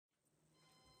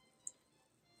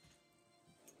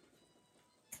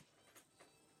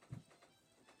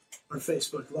on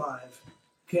Facebook Live.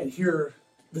 Can't hear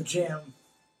the jam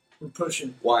we're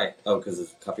pushing. Why? Oh, because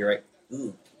it's copyright.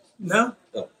 Ooh. No,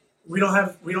 Oh. we don't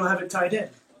have it tied in.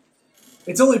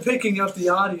 It's only picking up the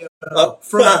audio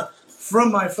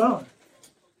from my phone.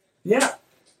 Yeah.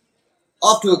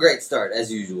 Off to a great start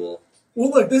as usual. Well,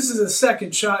 look, this is a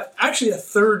second shot, actually a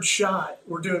third shot.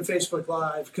 We're doing Facebook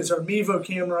Live because our Mevo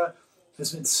camera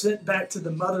has been sent back to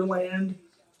the motherland.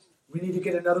 We need to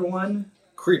get another one.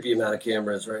 Creepy amount of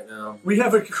cameras right now. We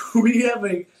have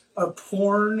a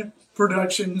porn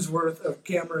production's worth of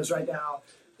cameras right now.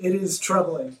 It is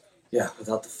troubling. Yeah,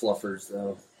 without the fluffers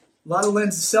though. A lot of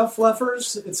lenses,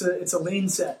 self-fluffers. It's a lean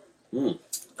set.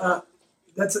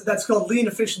 That's called lean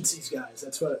efficiencies, guys.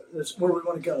 That's where we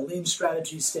want to go. Lean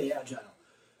strategies, stay agile.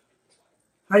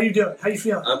 How you doing? How you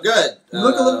feeling? I'm good. You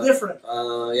look a little different.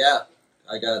 Yeah.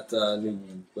 I got a new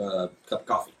cup of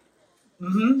coffee.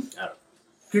 Mm-hmm.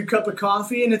 Good cup of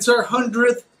coffee, and it's our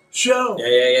 100th show.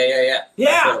 Yeah.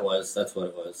 Yeah. That's what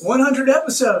it was. 100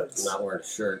 episodes. I'm not wearing a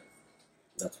shirt.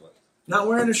 That's what. Not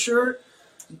wearing a shirt.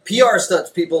 PR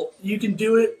stunts, people. You can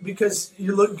do it because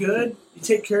you look good. You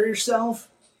take care of yourself.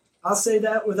 I'll say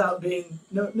that without being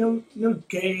no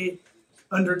gay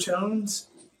undertones.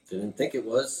 Didn't think it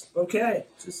was. Okay.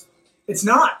 Just it's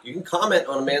not. You can comment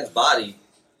on a man's body.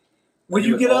 When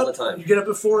you get all up, the time. You get up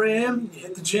at 4 a.m., you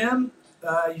hit the gym,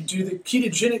 you do the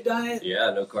ketogenic diet.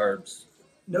 Yeah, no carbs.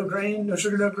 No grain, no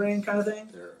sugar, no grain kind of thing.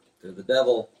 They're the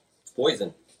devil. It's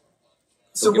poison.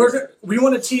 So we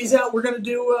want to tease out. We're going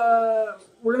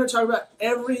to talk about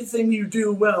everything you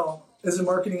do well as a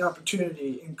marketing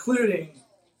opportunity, including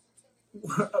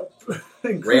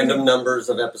random numbers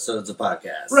of episodes of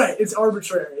podcasts. Right, it's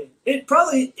arbitrary. It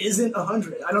probably isn't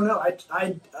 100. I don't know. I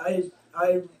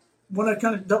want to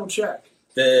kind of double check.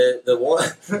 The one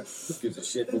who gives a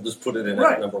shit. We'll just put it in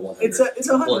at number 100. It's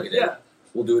 100. Yeah.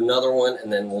 We'll do another one, and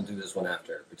then we'll do this one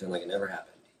after. Pretend like it never happened.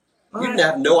 All You right.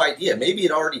 have no idea. Maybe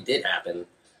it already did happen.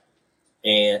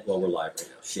 And, well, we're live right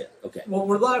now. Shit. Okay. Well,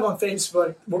 we're live on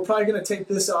Facebook. We're probably going to take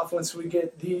this off once we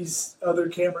get these other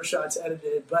camera shots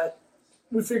edited. But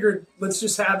we figured let's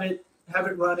just have it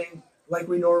running like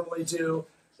we normally do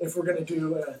if we're going to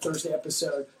do a Thursday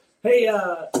episode. Hey,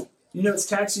 it's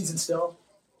tax season still.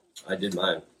 I did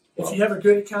mine. If you have a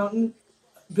good accountant,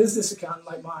 business accountant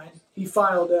like mine, he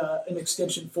filed an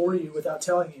extension for you without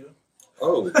telling you.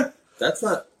 Oh, that's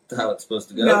not how it's supposed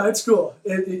to go. No, it's cool.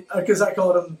 Because I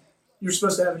called him, you're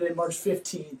supposed to have it in March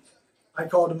 15th. I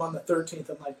called him on the 13th.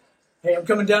 I'm like, hey, I'm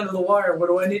coming down to the wire. What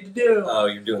do I need to do? Oh,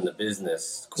 you're doing the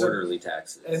business quarterly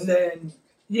taxes. And then,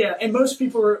 and most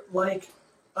people are like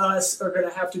us are going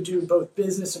to have to do both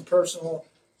business and personal.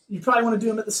 You probably want to do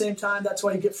them at the same time. That's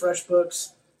why you get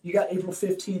FreshBooks. You got April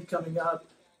 15th coming up.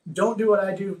 Don't do what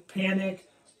I do, panic,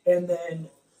 and then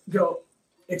go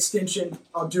extension.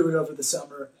 I'll do it over the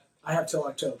summer. I have till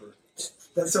October.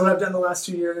 That's what I've done the last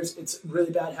 2 years. It's a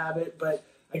really bad habit, but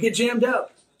I get jammed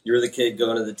up. You're the kid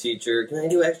going to the teacher. Can I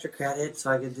do extra credit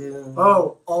so I can do?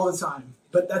 Oh, all the time.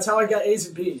 But that's how I got A's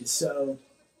and B's. So,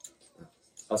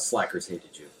 us slackers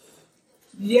hated you.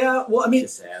 Yeah, well, I mean,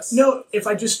 ass. no. If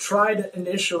I just tried it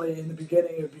initially in the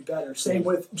beginning, it would be better. Same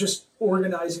with just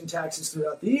organizing taxes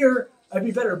throughout the year. I'd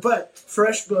be better. But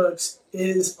FreshBooks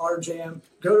is our jam.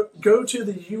 Go to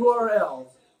the URL.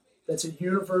 That's a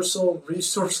Universal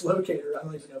Resource Locator. I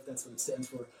don't even know if that's what it stands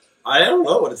for. I don't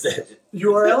know what it said.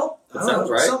 URL? That sounds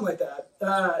right. Something like that.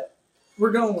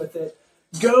 We're going with it.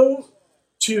 Go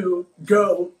to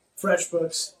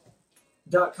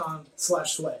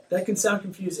FreshBooks.com/sweat. That can sound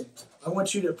confusing. I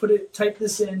want you to type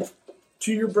this in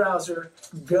to your browser.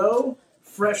 Go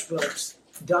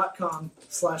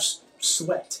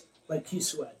FreshBooks.com/sweat. Like key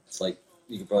sweat. It's like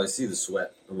you can probably see the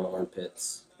sweat on my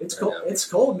armpits. It's right cold. now. It's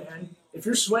cold, man. If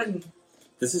you're sweating,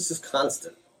 this is just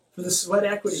constant. For the sweat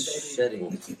equity, baby.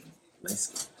 Shedding my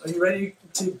skin. Are you ready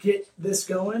to get this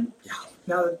going? Yeah.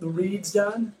 Now that the read's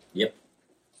done? Yep.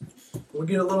 We'll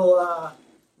get a little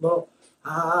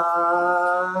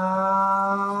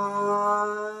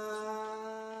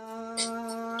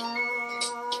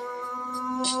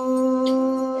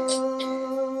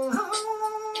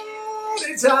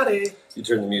Toddy. You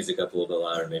turned the music up a little bit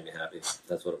louder, made me happy.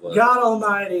 That's what it was. God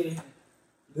Almighty.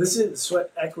 This is the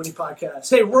Sweat Equity Podcast.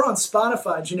 Hey, we're on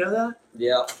Spotify. Did you know that?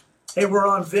 Yeah. Hey, we're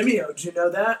on Vimeo. Did you know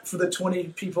that? For the 20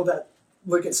 people that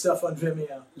look at stuff on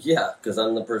Vimeo. Yeah, because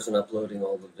I'm the person uploading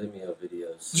all the Vimeo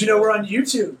videos. Did you know we're on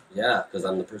YouTube? Yeah, because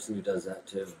I'm the person who does that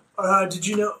too. Did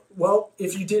you know? Well,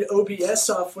 if you did OBS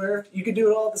software, you could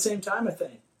do it all at the same time, I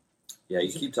think. Yeah,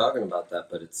 you keep talking about that,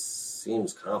 but it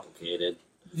seems complicated.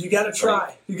 You got to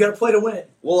try. You got to play to win.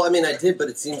 Well, I mean, I did, but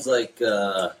it seems like,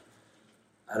 I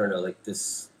don't know, like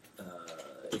this,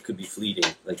 it could be fleeting.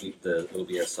 Like the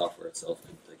OBS software itself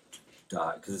could like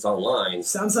die because it's online.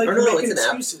 Sounds like Or you're no, making it's an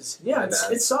app. excuses. Yeah, My it's,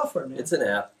 bad. it's software, man. It's an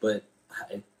app, but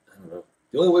I don't know.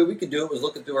 The only way we could do it was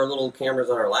looking through our little cameras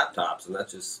on our laptops, and that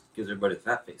just gives everybody the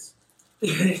fat face.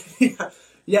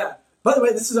 Yeah. By the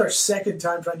way, this is our second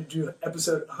time trying to do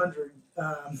episode 100.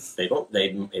 They don't.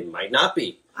 It might not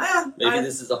be. Maybe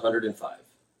this is 105.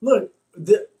 Look,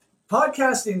 the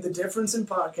podcasting, the difference in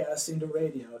podcasting to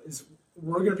radio is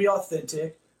we're going to be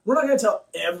authentic. We're not going to tell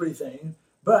everything,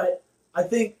 but I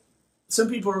think some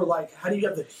people are like, how do you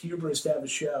have the hubris to have a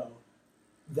show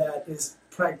that is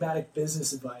pragmatic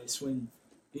business advice when,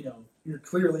 you're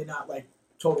clearly not like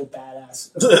total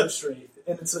badass of the street?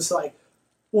 And it's just like,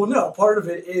 well, no, part of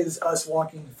it is us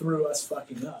walking through us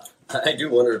fucking up. I do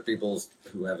wonder if people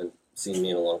who haven't seen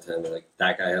me in a long time are like,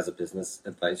 that guy has a business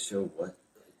advice show? What?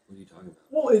 What are you talking about?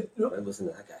 Well, I listen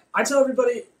to that guy. I tell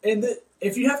everybody, and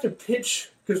if you have to pitch,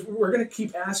 because we're going to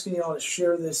keep asking y'all to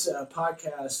share this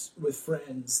podcast with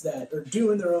friends that are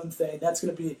doing their own thing. That's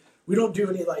going to be, we don't do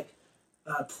any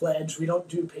pledge. We don't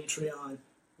do Patreon.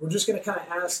 We're just going to kind of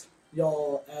ask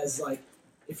y'all as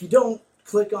if you don't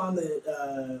click on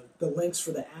the links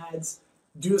for the ads,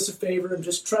 do us a favor and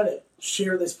just try to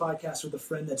share this podcast with a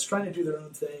friend that's trying to do their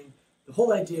own thing. The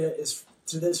whole idea is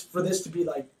for this to be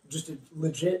just a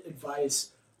legit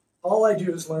advice. All I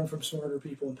do is learn from smarter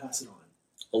people and pass it on.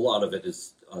 A lot of it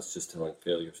is us just telling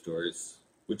failure stories,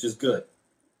 which is good.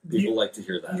 People like to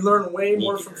hear that. You learn way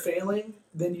more from failing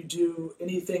than you do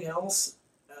anything else.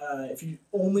 If you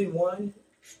only won,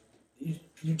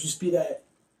 you'd just be that.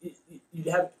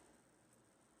 You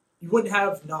wouldn't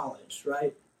have knowledge,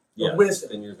 right? Yeah, or wisdom.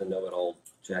 Then you're the know-it-all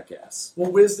jackass.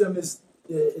 Well, wisdom is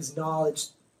knowledge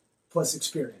plus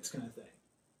experience kind of thing.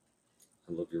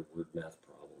 I love your word math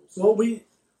problems. Well,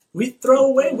 we throw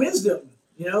away wisdom.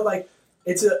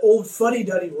 It's an old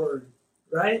fuddy-duddy word,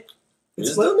 right?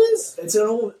 Wisdom is? It's an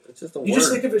old. It's just a you word.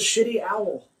 just think of a shitty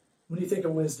owl when you think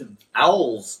of wisdom.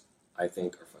 Owls, I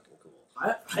think, are fucking cool.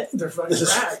 I think they're fucking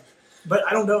rad. But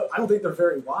I don't know. I don't think they're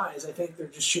very wise. I think they're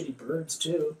just shitty birds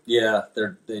too. Yeah,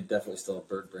 they definitely still have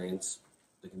bird brains.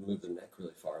 They can move their neck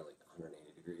really far, like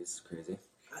 180 degrees. Crazy.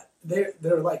 They're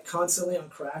constantly on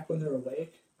crack when they're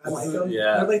awake. I like them.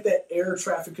 Yeah. They're like the air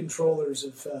traffic controllers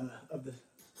of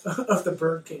the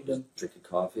bird kingdom. Drinking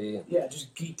coffee. And... Yeah,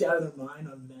 just geeked out of their mind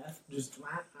on meth. Just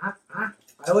I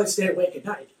like to stay awake at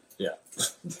night. Yeah.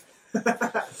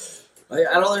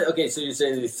 I don't. Okay, so you're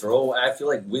saying they throw. I feel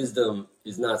like wisdom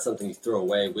is not something you throw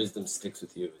away. Wisdom sticks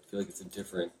with you. I feel like it's a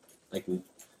different, like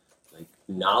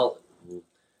knowledge,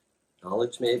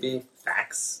 maybe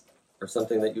facts or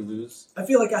something that you lose. I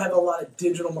feel like I have a lot of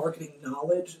digital marketing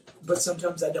knowledge, but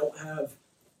sometimes I don't have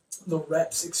the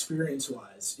reps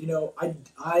experience-wise.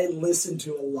 I listen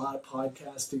to a lot of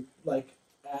podcasts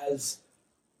as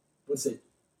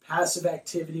passive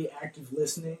activity, active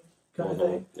listening kind of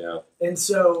thing. Yeah. And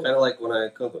so kind of like when I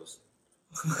co-host.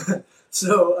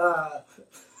 So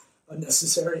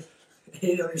unnecessary,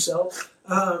 hate on yourself.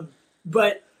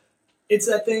 But it's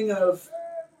that thing of,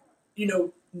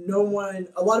 no one,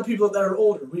 a lot of people that are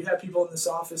older, we've had people in this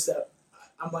office that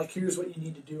I'm like, here's what you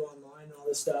need to do online and all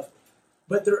this stuff.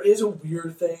 But there is a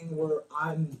weird thing where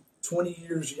I'm 20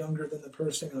 years younger than the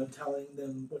person I'm telling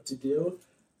them what to do.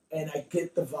 And I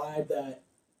get the vibe that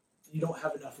you don't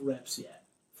have enough reps yet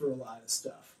for a lot of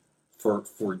stuff. For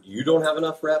you don't have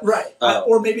enough reps? Right.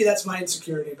 Or maybe that's my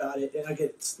insecurity about it, and I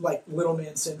get little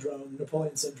man syndrome,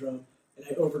 Napoleon syndrome, and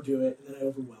I overdo it, and then I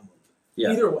overwhelm them.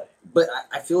 Yeah. Either way. But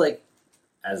I feel like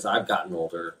as I've gotten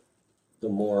older, the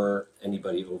more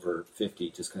anybody over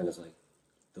 50 just kind of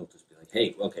they'll just be like,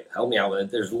 hey, okay, help me out with it.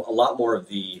 There's a lot more of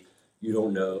the you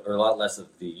don't know, or a lot less of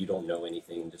the you don't know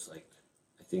anything. Just I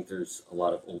think there's a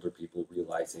lot of older people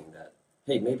realizing that,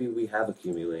 hey, maybe we have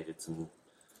accumulated some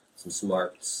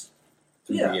smarts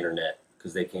through the internet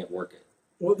because they can't work it.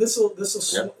 Well, this will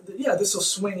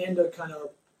swing into kind of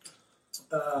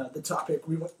the topic.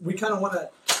 We kind of want to.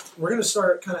 We're going to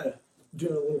start kind of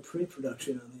doing a little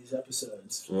pre-production on these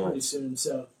episodes pretty soon.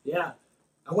 So yeah,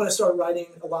 I want to start writing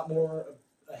a lot more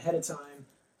ahead of time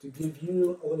to give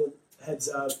you a little heads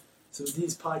up. So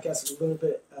these podcasts are a little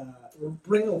bit. We're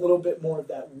bringing a little bit more of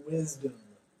that wisdom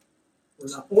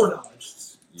or knowledge.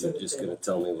 You're just going to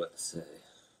tell me what to say.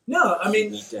 No, I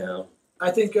mean, me down.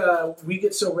 I think we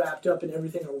get so wrapped up in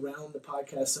everything around the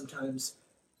podcast sometimes.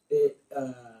 It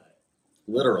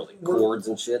literally chords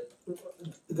and shit.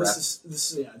 This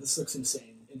looks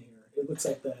insane in here. It looks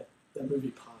like that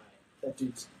movie Pi. That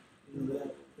dude's. You remember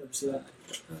that? Ever see that?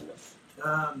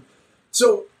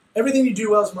 So everything you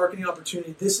do well is marketing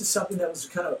opportunity. This is something that was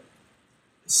kind of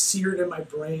seared in my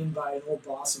brain by an old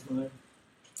boss of mine.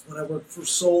 when I worked for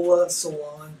Sola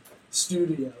Salon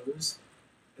Studios.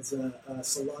 It's a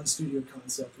salon studio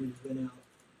concept where you rent out,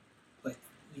 like,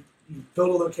 you build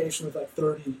a location with like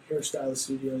 30 hairstylist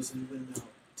studios and you rent them out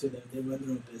to them. They run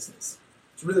their own business.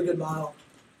 It's a really good model.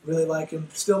 Really like them.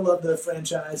 Still love the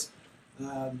franchise.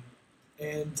 And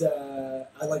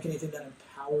I like anything that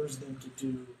empowers them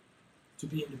to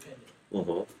be independent.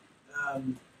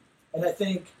 Mm-hmm. And I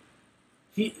think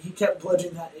he kept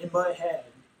bludgeoning that in my head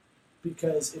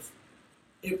because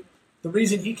the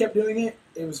reason he kept doing it,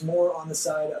 it was more on the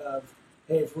side of,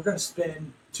 hey, if we're going to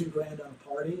spend $2,000 on a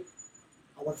party,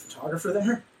 I want a photographer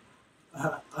there.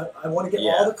 I want to get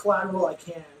all the collateral I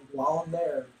can while I'm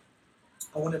there.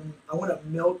 I want to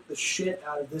milk the shit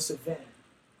out of this event.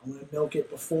 I want to milk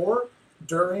it before,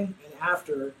 during, and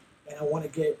after, and I want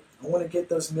to get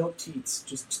those milk teats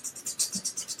just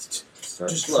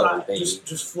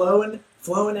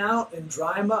flowing out and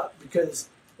dry them up, because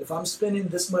if I'm spending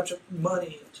this much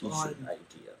money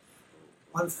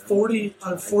on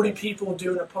 40 people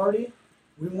doing a party,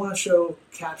 we want to show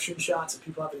caption shots of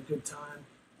people having a good time.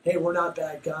 Hey, we're not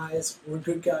bad guys. We're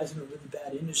good guys in a really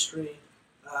bad industry.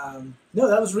 No,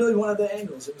 that was really one of the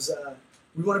angles. It was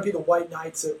we want to be the white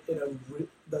knights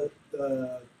the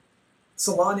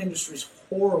salon industry is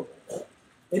horrible.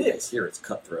 It is. Here it's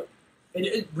cutthroat.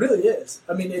 It really is.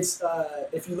 I mean, it's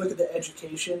if you look at the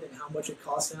education and how much it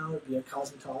costs now to be a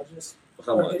cosmetologist.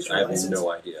 How much? I have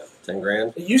no idea.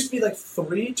 $10,000? It used to be like $2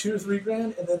 or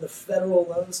 $3,000, and then the federal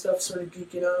loan stuff started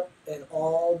geeking up, and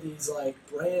all these like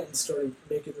brands started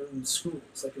making their own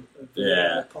schools, like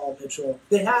like Paul Mitchell.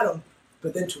 They had them,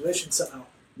 but then tuition somehow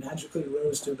magically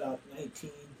rose to about 19,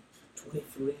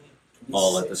 23, 26.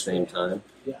 All at the same time?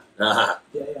 Yeah.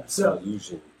 Yeah. So,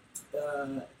 illusion.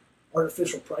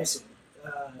 Artificial pricing.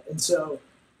 And so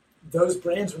those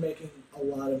brands were making a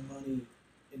lot of money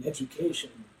in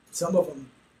education. Some of them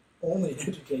only in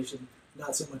education,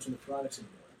 not so much in the products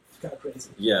anymore. It's kind of crazy.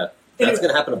 Yeah. That's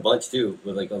going to happen a bunch, too,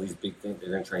 with like all these big things.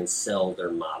 They're going to try and sell their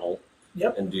model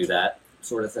and do that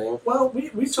sort of thing. Well,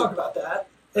 we talk about that.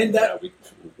 And that we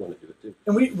want to do it, too.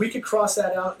 And we could cross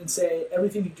that out and say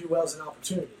everything you do well is an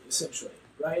opportunity, essentially,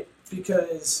 right?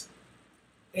 Because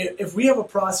if we have a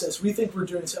process, we think we're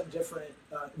doing something different,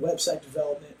 website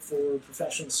development for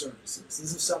professional services.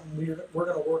 This is something we're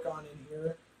going to work on in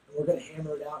here, and we're going to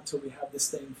hammer it out until we have this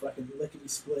thing fucking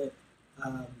lickety-split,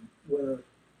 where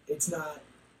it's not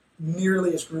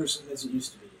nearly as gruesome as it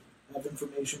used to be. I have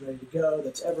information ready to go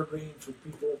that's evergreen for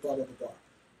people, blah, blah, blah,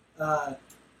 blah.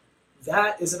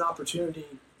 That is an opportunity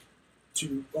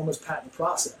to almost patent the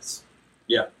process.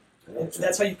 Yeah. And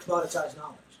that's how you commoditize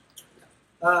knowledge.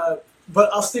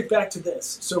 But I'll stick back to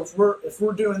this. So if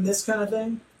we're doing this kind of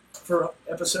thing for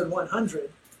episode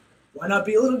 100, why not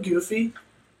be a little goofy?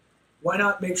 Why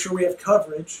not make sure we have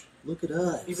coverage? Look at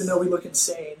us. Even though we look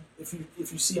insane, if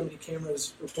you see how many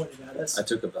cameras are pointed at us. I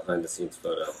took a behind-the-scenes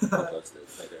photo. I'll post it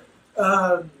right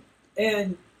there.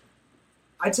 And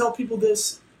I tell people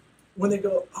this when they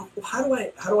go, oh, how do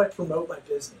I promote my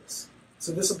business?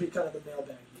 So this will be kind of the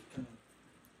mailbag kind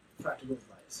of practical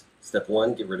advice. Step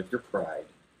 1, get rid of your pride.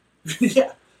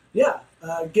 Yeah.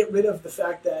 Get rid of the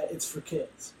fact that it's for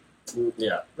kids.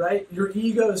 Yeah. Right? Your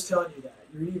ego is telling you that.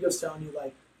 Your ego is telling you,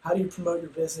 like, how do you promote your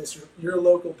business? You're a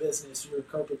local business. You're a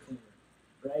carpet cleaner,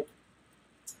 right?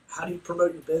 How do you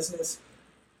promote your business?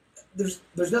 There's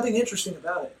nothing interesting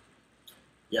about it.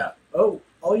 Yeah. Oh,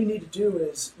 all you need to do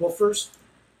is, well, first,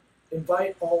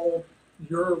 invite all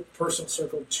your personal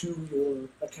circle to your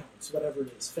accounts, whatever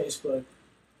it is. Facebook,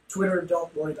 Twitter,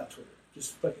 don't worry about Twitter.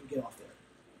 Just fucking get off there.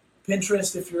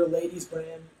 Pinterest, if you're a ladies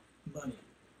brand, money.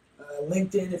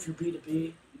 LinkedIn, if you're B2B,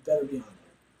 you better be on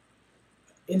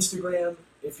there. Instagram,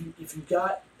 if you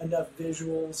got enough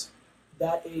visuals,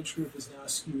 that age group is now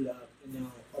skewed up, and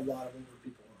now a lot of older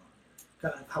people are on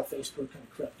there. Kind of how Facebook kind of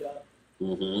crept up.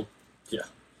 Mm-hmm. Yeah.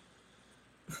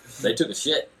 They took a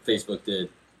shit. Facebook did.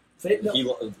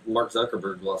 Mark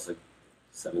Zuckerberg lost like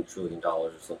 $7 trillion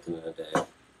or something in a day.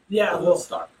 Yeah, well,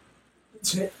 stock.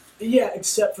 Yeah,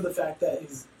 except for the fact that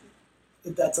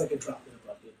that's like a drop in the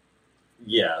bucket.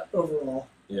 Yeah. Overall.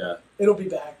 Yeah. It'll be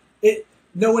back.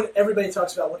 Everybody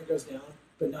talks about when it goes down,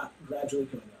 but not gradually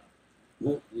going up.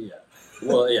 Well, yeah.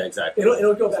 Well, yeah, exactly.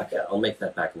 It'll go back up. I'll make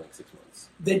that back in like 6 months.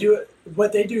 They do it.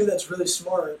 What they do that's really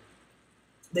smart.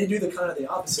 They do the kind of the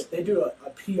opposite. They do a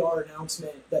PR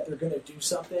announcement that they're going to do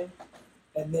something,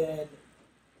 and then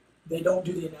they don't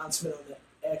do the announcement on the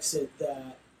exit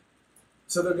that.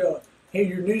 So they'll go, hey,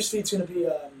 your newsfeed's going to be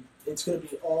it's going to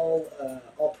be all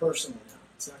personal now.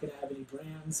 It's not going to have any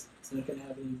brands. It's not going to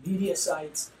have any media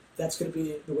sites. That's going to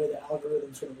be the way the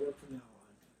algorithm's going to work from now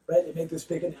right? They make this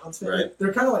big announcement. Right.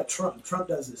 They're kind of like Trump. Trump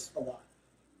does this a lot.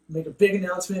 Make a big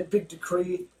announcement, big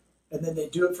decree, and then they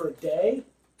do it for a day,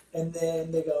 and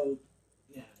then they go,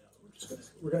 yeah, no,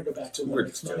 we're gonna go back to what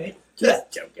makes money.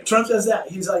 Just joking. Trump does that.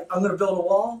 He's like, I'm gonna build a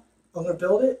wall. I'm gonna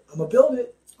build it. I'm gonna build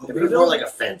it. It'd be more like a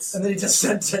fence. And then he just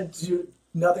said to you,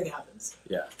 nothing happens.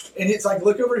 Yeah. And it's like,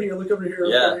 look over here, look over here,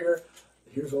 look over here.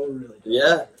 Here's what we're really doing.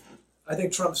 Yeah. I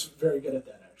think Trump's very good at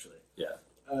that, actually. Yeah.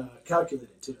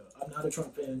 Calculated, too. I'm not a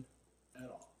Trump fan at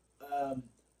all.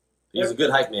 He's a good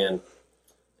hype man,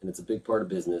 and it's a big part of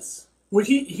business. Well,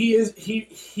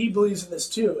 he believes in this,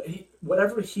 too.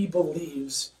 Whatever he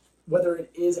believes, whether it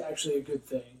is actually a good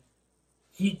thing,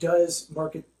 he does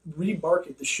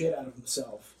remarket the shit out of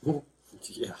himself.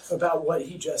 Yeah. About what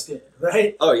he just did,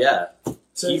 right? Oh, yeah.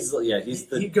 So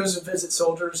he goes to visit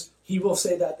soldiers. He will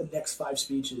say that the next 5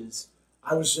 speeches.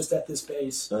 I was just at this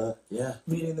base,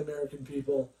 meeting the American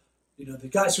people. You know, the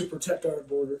guys who protect our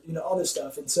border. You know, all this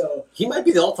stuff, and so he might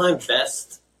be the all-time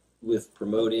best with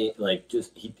promoting. Like,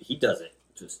 just he does it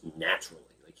just naturally.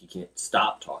 Like, he can't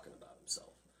stop talking about himself.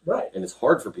 Right. And it's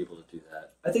hard for people to do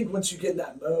that. I think once you get in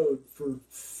that mode for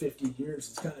 50 years,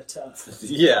 it's kind of tough.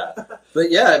 Yeah,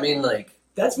 but yeah, I mean, like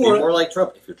that's be more like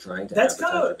Trump if you're trying to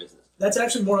advertise your business. That's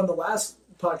actually more on the last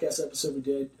podcast episode we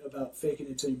did about faking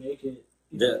it till you make it.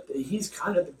 He's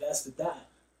kind of the best at that.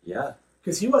 Yeah.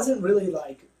 Because he wasn't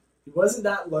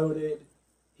that loaded.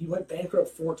 He went bankrupt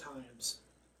 4 times.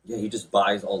 Yeah, he just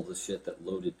buys all the shit that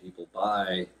loaded people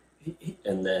buy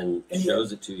and then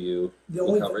shows it to you.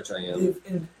 Look how rich I am.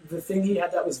 And the thing he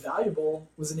had that was valuable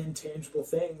was an intangible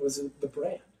thing, was the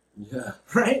brand. Yeah.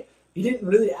 Right? He didn't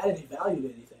really add any value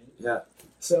to anything. Yeah.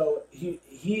 So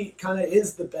he kind of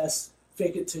is the best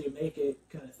fake it till you make it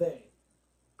kind of thing.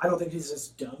 I don't think he's as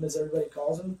dumb as everybody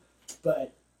calls him,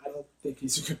 but I don't think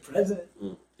he's a good president.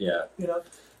 Yeah. You know?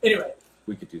 Anyway.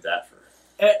 We could do that for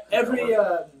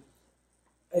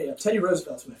Teddy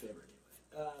Roosevelt's my favorite.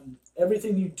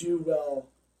 Everything you do well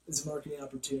is a marketing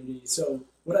opportunity. So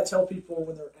what I tell people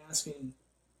when they're asking,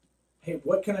 hey,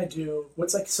 what can I do?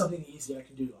 What's like something easy I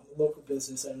can do? I'm a local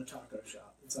business. I own a taco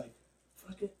shop. It's like,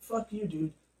 fuck you,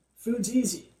 dude. Food's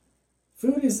easy.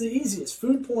 Food is the easiest.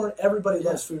 Food porn, everybody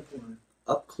loves food porn.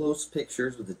 Up close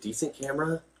pictures with a decent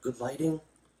camera, good lighting.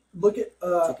 Look at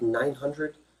taking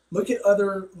 900. Look at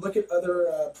other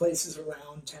places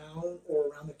around town or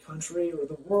around the country or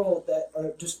the world that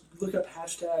are just look up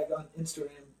hashtag on Instagram,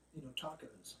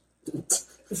 tacos,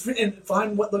 and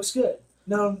find what looks good.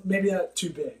 No, maybe not too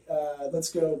big.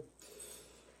 Let's go.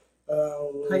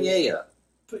 Paella.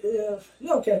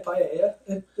 Yeah, okay,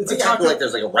 paella. It's acting like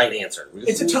there's like a right answer. We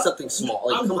just need something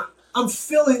small. Like, come on. I'm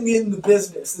filling in the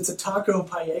business. It's a taco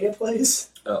paella place.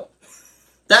 Oh.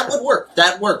 That would work.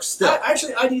 That works still.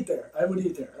 I'd eat there. I would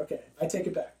eat there. Okay, I take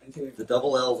it back. The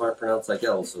double L's aren't pronounced like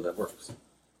L's, so that works.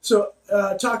 So,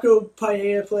 taco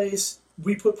paella place.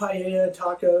 We put paella in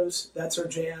tacos. That's our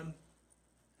jam.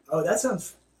 Oh, that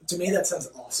sounds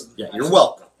awesome. Yeah, actually. You're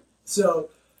welcome. So,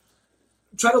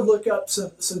 try to look up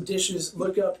some dishes.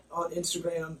 Look up on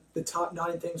Instagram. The top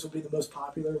 9 things will be the most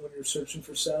popular when you're searching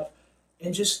for stuff.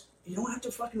 And just, you don't have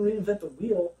to fucking reinvent the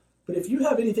wheel. But if you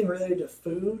have anything related to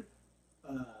food,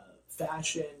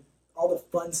 fashion, all the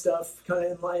fun stuff kind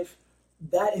of in life,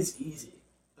 that is easy.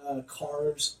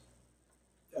 Cars.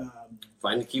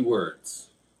 Find the keywords.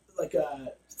 Like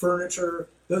furniture,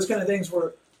 those kind of things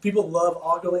where people love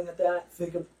ogling at that.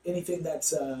 Think of anything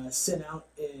that's sent out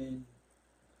in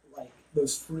like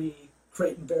those free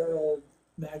Crate and Barrel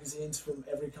magazines from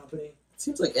every company. It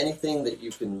seems like anything that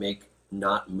you can make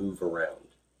not move around.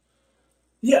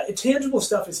 Yeah, tangible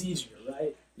stuff is easier,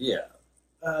 right? Yeah.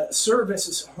 Service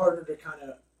is harder to kind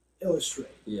of illustrate.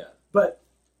 Yeah. But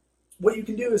what you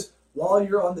can do is, while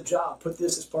you're on the job, put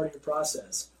this as part of your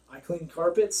process. I clean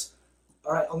carpets.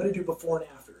 All right, I'm going to do before and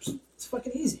afters. It's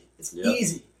fucking easy. It's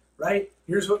easy, right?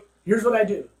 Here's what I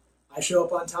do. I show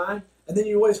up on time, and then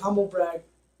you always humble brag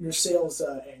your sales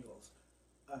angles.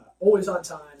 Always on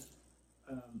time.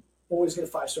 Always get a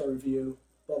 5-star review.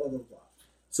 Blah blah blah blah.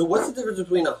 So what's the difference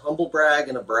between a humble brag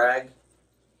and a brag?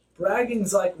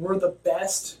 Bragging's like we're the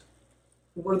best.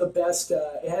 We're the best.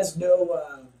 It has no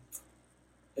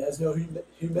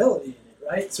humility in it,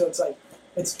 right? So it's like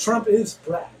Trump is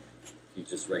brag. You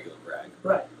just regular brag.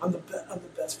 Right. I'm the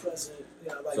best president.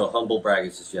 So humble brag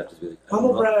is just you have to be like.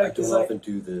 Humble brag I don't often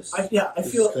do this. I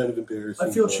feel kind of embarrassing.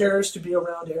 I feel cherished to be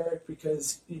around Eric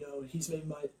because he's made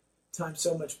my time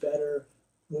so much better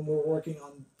when we're working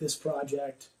on this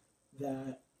project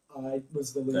that I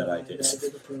was the lead. That I did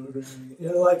the programming.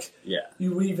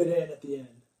 You weave it in at the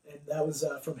end, and that was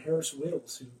from Harris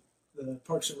Whittles, who the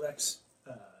Parks and Recs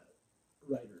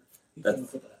writer. you came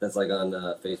up with that. That's like on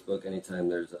Facebook. Anytime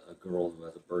there's a girl who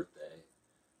has a birthday,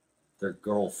 their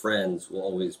girlfriends will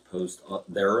always post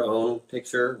their own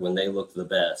picture when they look the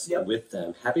best with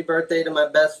them. Happy birthday to my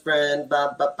best friend,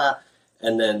 ba ba ba.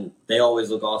 And then they always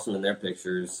look awesome in their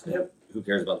pictures. Yep. Who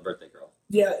cares about the birthday girl?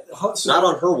 Yeah. So, not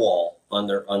on her wall, on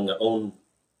their own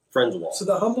friend's wall. So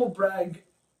the humble brag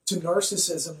to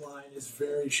narcissism line is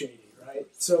very shady, right?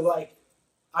 So like,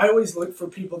 I always look for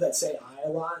people that say "I" a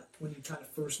lot when you kind of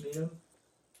first meet them,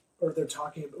 or we're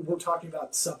talking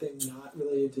about something not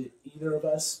related to either of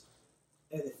us,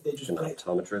 and they just an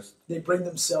optometrist. They bring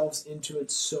themselves into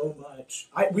it so much.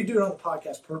 We do it on the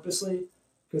podcast purposely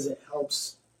because it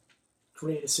helps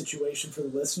create a situation for the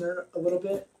listener a little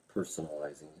bit.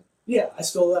 Personalizing it. Yeah, I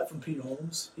stole that from Pete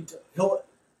Holmes.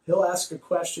 He'll ask a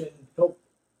question,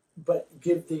 but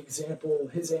give the example,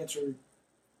 his answer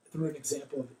through an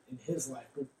example in his life,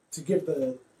 but to give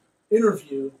the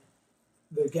interview,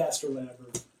 the guest or whatever,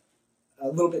 a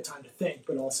little bit time to think,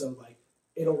 but also like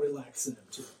it'll relax them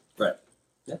too. Right.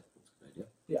 Yeah, that's a good idea.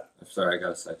 Yeah. I'm sorry, I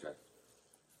got a sidetrack.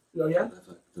 Oh yeah.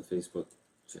 The Facebook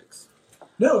chicks.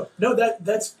 No,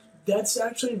 that's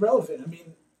actually relevant. I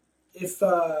mean, if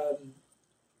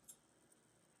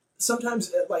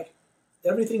sometimes like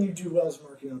everything you do well is a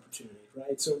marketing opportunity,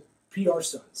 right? So PR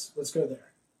stunts. Let's go there.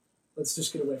 Let's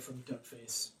just get away from duck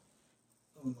face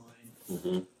online.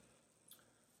 Mm-hmm.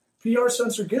 PR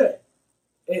stunts are good.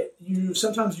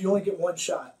 Sometimes you only get one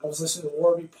shot. I was listening to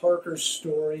Warby Parker's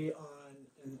story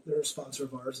and they're a sponsor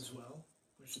of ours as well.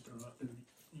 We should throw up their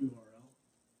URL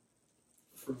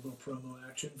for a little promo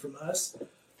action from us.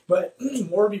 But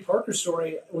Warby Parker's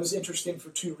story was interesting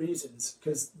for two reasons.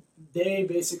 Because they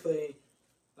basically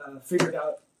figured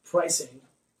out pricing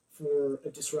for a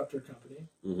disruptor company.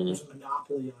 Mm-hmm. There's a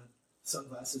monopoly on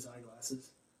sunglasses, eyeglasses,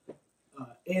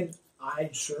 and eye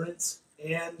insurance,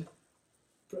 and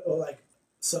like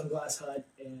Sunglass Hut,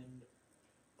 and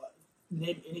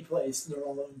name any place, they're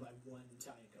all owned by one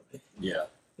Italian company. Yeah.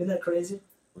 Isn't that crazy?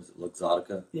 Was it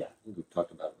Luxottica? Yeah. I think we've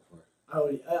talked about it before.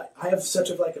 I have such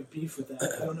a beef with that.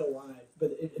 I don't know why,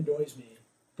 but it annoys me.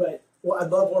 But I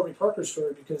love Warby Parker's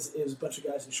story because it was a bunch of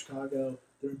guys in Chicago.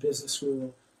 They're in business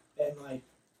school, and like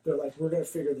they're like, we're going to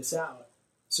figure this out.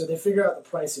 So they figure out the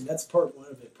pricing. That's part one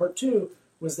of it. Part two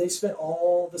was they spent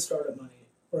all the startup money,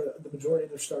 or the majority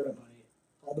of their startup money,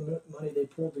 all the money they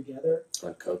pulled together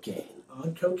on cocaine.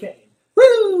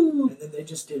 Woo! And then they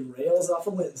just did rails off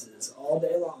of lenses all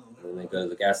day long. And then they go to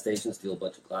the gas station, steal a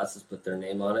bunch of glasses, put their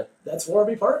name on it. That's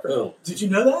Warby Parker. Boom. Did you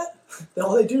know that?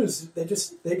 All they do is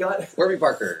they got Warby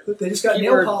Parker. They just got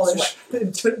nail polish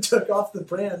and took off the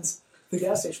brands, the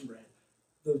gas station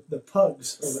brand, the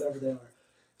pugs or whatever they are.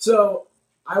 So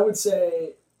I would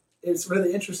say it's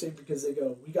really interesting because they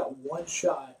go, we got one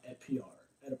shot at PR,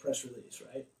 at a press release,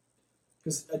 right?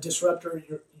 Because a disruptor,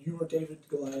 you are David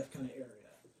Goliath kind of area.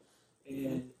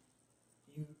 And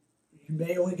you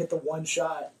may only get the one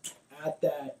shot at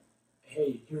that,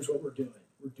 hey, here's what we're doing.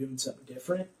 We're doing something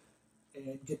different,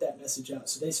 and get that message out.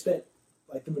 So they spent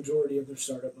like the majority of their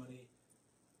startup money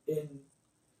in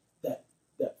that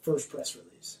first press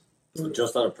release. So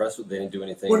just on a press release, they didn't do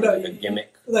anything like a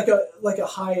gimmick? Like a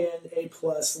high-end A+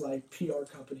 like PR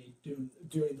company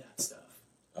doing that stuff.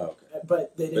 Oh, okay.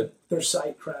 But they didn't. Their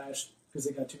site crashed because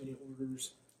they got too many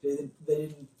orders.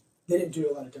 They didn't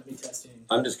do a lot of dummy testing.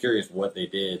 I'm just curious what they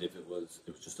did. If it was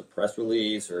just a press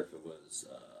release, or if it was.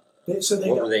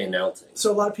 What were they announcing?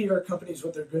 So a lot of PR companies,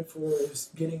 what they're good for is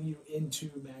getting you into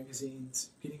magazines,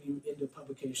 getting you into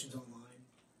publications online.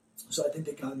 So I think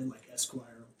they got them in like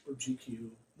Esquire or GQ,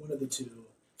 one of the two.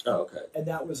 Oh, okay. And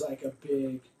that was like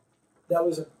that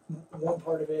was one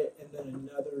part of it, and then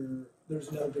there's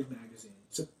another big magazine.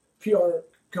 So PR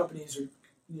companies are,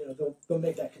 they'll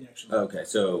make that connection. Okay,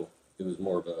 so it was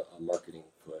more of a marketing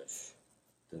push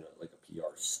than like a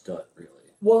PR stunt, really.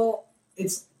 Well,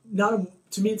 it's not,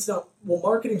 to me, it's not,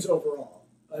 marketing's overall.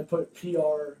 I put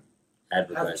PR,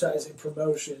 advertising,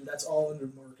 promotion, that's all under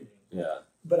marketing. Yeah.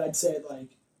 But I'd say, like,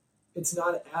 it's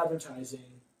not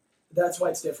advertising. That's why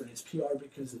it's different. It's PR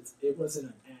because it wasn't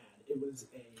an ad. It was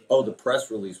a... Oh, the press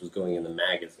release was going in the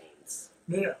magazines.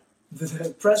 No.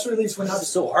 The press release went out... This is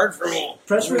so hard for me.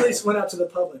 Press release went out to the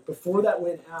public. Before that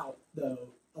went out, though,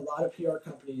 a lot of PR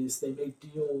companies, they make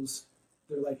deals.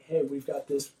 They're like, hey, we've got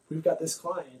this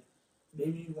client.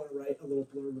 Maybe you want to write a little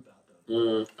blurb about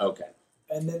them. Okay.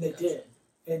 And then they did.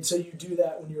 And so you do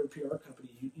that when you're a PR company.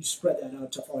 You spread that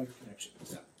out to all your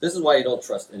connections. Yeah. This is why you don't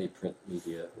trust any print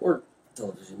media or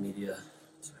television media.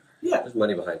 Yeah. There's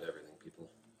money behind everything, people.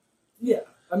 Yeah.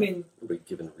 I mean... Nobody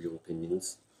giving real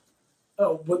opinions.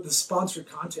 Oh, but the sponsored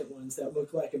content ones that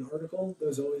look like an article,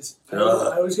 those always... I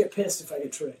always get pissed if I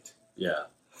get tricked. Yeah.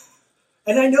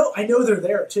 And I know they're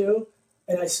there too.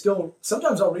 And I still,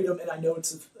 sometimes I'll read them and I know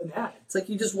it's an ad. It's like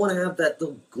you just want to have that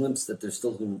little glimpse that there's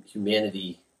still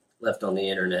humanity left on the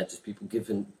internet. Just people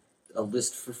giving a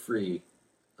list for free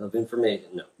of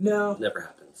information. No, never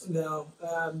happens. No,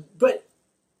 but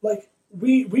like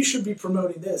we should be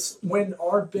promoting this when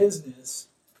our business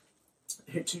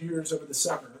hit 2 years over the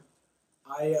summer.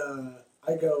 I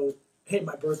go, hey,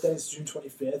 my birthday is June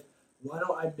 25th. Why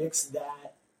don't I mix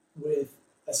that with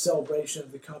a celebration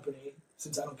of the company,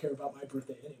 since I don't care about my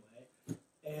birthday anyway,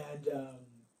 and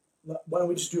why don't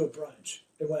we just do a brunch?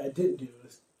 And what I didn't do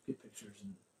is get pictures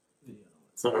and video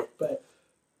and all that stuff.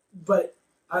 But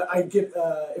I get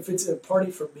if it's a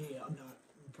party for me, I'm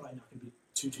probably not going to be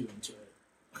too into it.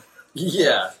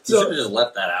 Yeah, so, you should have just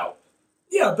left that out.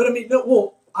 Yeah, but I mean, no.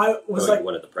 Well, I was like,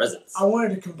 one of the presents. I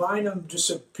wanted to combine them just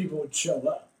so people would show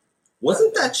up.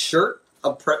 Wasn't that shirt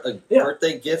a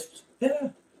birthday gift? Yeah,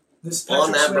 this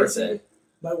on that Swayze, birthday.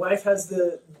 My wife has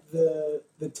the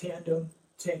tandem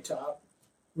tank top.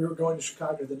 We were going to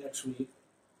Chicago the next week,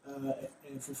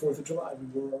 and for 4th of July, we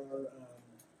wore our.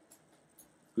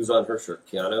 Who's on her shirt?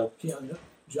 Keanu,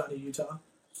 Johnny Utah.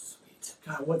 Sweet.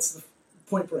 God, what's the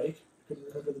Point Break? I couldn't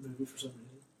remember the movie for some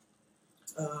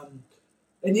reason.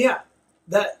 And yeah,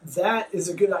 that is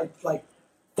a good idea. Like,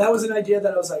 that was an idea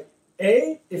that I was like,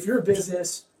 if you're a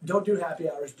business, don't do happy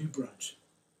hours, do brunch.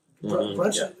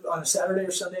 Brunch on a Saturday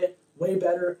or Sunday, way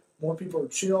better. More people are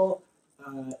chill.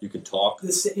 You can talk.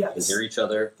 Hear each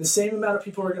other. The same amount of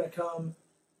people are going to come.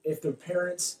 If they're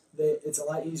parents, it's a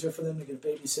lot easier for them to get a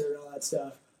babysitter and all that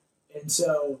stuff. And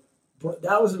so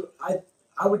that was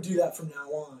I would do that from now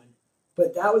on.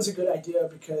 But that was a good idea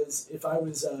because if I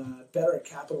was better at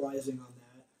capitalizing on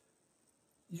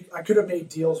that, I could have made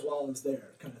deals while I was there,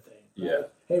 kind of thing. Right? Yeah.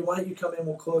 Hey, why don't you come in?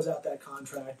 We'll close out that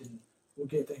contract and we'll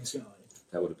get things going.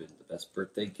 That would have been the best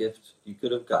birthday gift you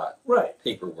could have got. Right.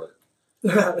 Paperwork.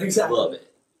 Exactly. Love it.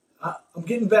 I'm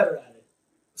getting better at it,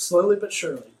 slowly but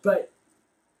surely. But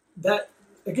that,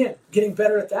 again, getting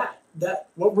better at that. That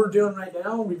what we're doing right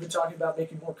now, we've been talking about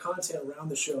making more content around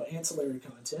the show, ancillary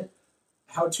content,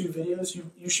 how-to videos.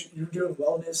 You're doing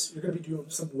wellness. You're going to be doing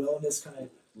some wellness kind of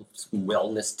some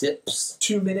wellness tips.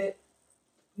 2-minute,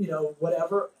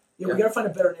 whatever. Yeah, we got to find a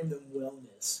better name than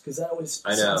wellness because that always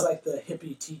sounds like the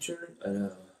hippie teacher. I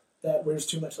know. That wears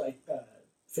too much like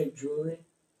fake jewelry.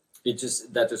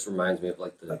 That just reminds me of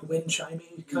like wind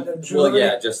chimey kind of jewelry. Well,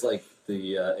 yeah, just like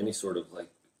the any sort of like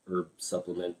herb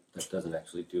supplement that doesn't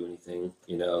actually do anything,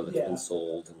 that's been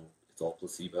sold and it's all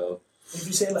placebo. If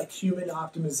you say like human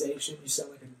optimization, you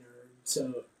sound like a nerd.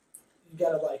 So we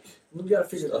gotta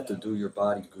figure that out. To do your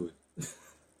body good.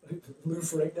 Lou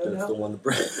Ferrigno now? That's the one to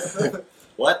bring.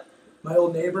 What? My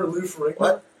old neighbor, Lou Ferrigno.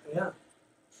 What? Yeah.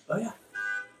 Oh, yeah.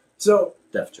 So.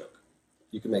 Deaf joke.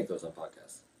 You can make those on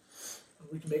podcasts.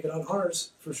 We can make it on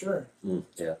ours, for sure.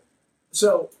 Yeah.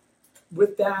 So,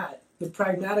 with that, the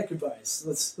pragmatic advice,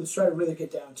 let's try to really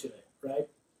get down to it, right?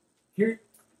 Here,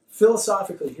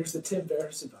 philosophically, here's the Tim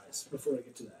Ferriss advice before I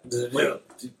get to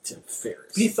that. Tim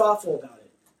Ferriss. Be thoughtful about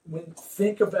it.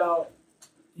 Think about,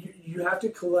 you have to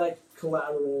collect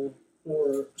collateral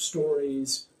or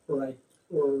stories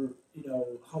or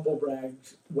humble brag,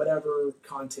 whatever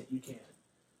content you can.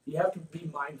 You have to be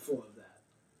mindful of that.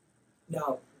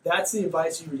 Now, that's the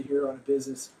advice you would hear on a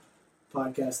business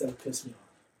podcast that would piss me off.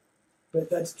 But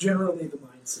that's generally the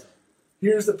mindset.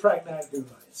 Here's the pragmatic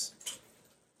advice.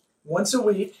 Once a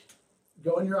week,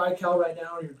 go in your iCal right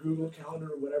now or your Google Calendar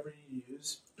or whatever you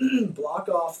use, block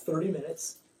off 30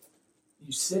 minutes.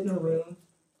 You sit in a room,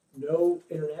 no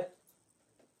internet,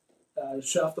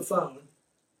 shut off the phone,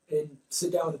 and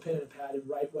sit down with a pen and a pad and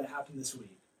write what happened this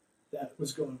week that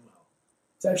was going well.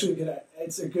 It's actually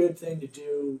a good thing to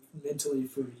do mentally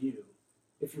for you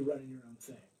if you're running your own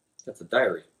thing. That's a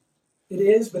diary. It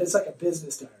is, but it's like a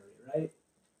business diary, right?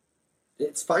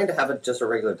 It's fine to have just a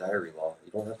regular diary law.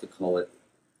 You don't have to call it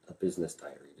a business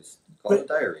diary. Just call it a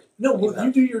diary. No,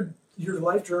 you do your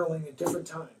life journaling at different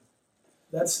time.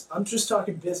 I'm just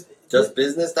talking business. Just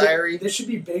business diary? This should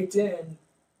be baked in.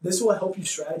 This will help you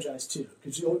strategize too,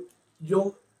 because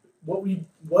you'll what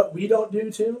we don't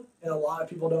do too, and a lot of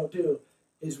people don't do,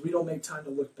 is we don't make time to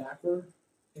look backward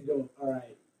and go, all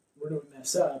right, where do we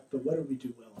mess up? But what did we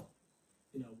do well?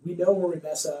 We know where we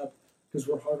mess up because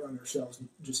we're hard on ourselves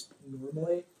just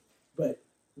normally, but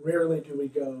rarely do we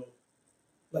go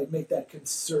make that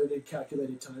concerted,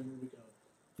 calculated time where we go,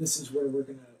 this is where we're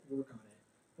going to work on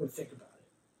it or think about it.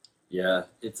 Yeah,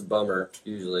 it's a bummer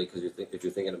usually because if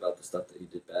you're thinking about the stuff that you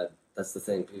did bad, that's the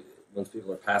thing. Once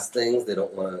people are past things, they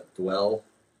don't want to dwell.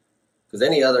 Because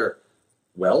any other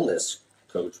wellness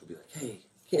coach would be like, hey,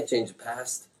 you can't change the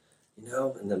past.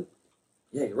 and then,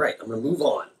 yeah, you're right. I'm going to move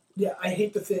on. Yeah, I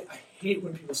hate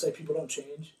when people say people don't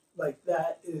change. Like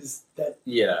that is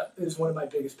one of my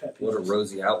biggest pet peeves. What a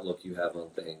rosy outlook you have on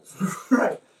things.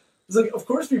 Right. It's like, of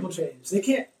course people change. They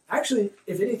can't, actually,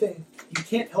 if anything, you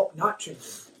can't help not changing.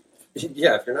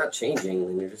 Yeah, if you're not changing,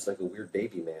 then you're just like a weird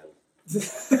baby man.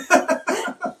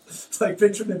 It's like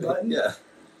Benjamin Button. Yeah.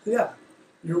 Yeah.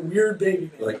 You're a weird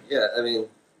baby man. Like, yeah, I mean,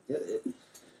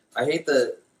 I hate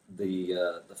the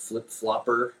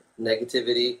flip-flopper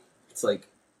negativity. It's like,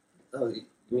 oh, you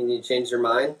mean you changed your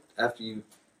mind after you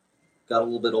got a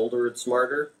little bit older and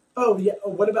smarter? Oh, yeah.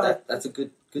 Oh, what about... That's a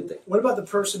good thing. What about the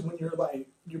person when you're like,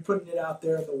 you're putting it out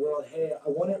there in the world, hey,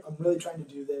 I'm really trying to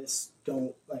do this.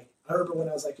 Don't, like, I remember when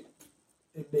I was like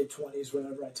in mid-20s,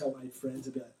 whenever I tell my friends,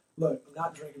 I'd be like, look, I'm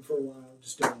not drinking for a while.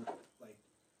 Just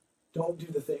don't do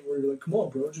the thing where you're like, come on,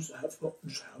 bro, just have a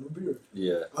beer.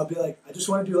 Yeah. I'll be like, I just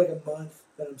want to do like a month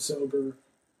that I'm sober,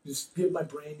 just get my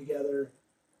brain together.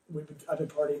 I've been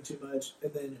partying too much.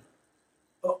 And then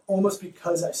almost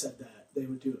because I said that, they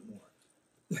would do it more.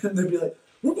 And they'd be like,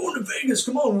 we're going to Vegas.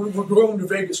 Come on, we're going to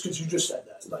Vegas because you just said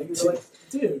that. Like, you're like,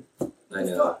 dude, I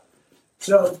know. Fuck?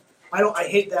 So I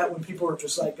hate that when people are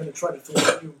just like going to try to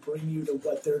thwart you, bring you to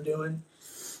what they're doing.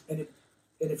 And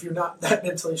if you're not that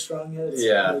mentally strong yet, it's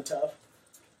really tough.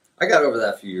 I got over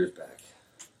that a few years back.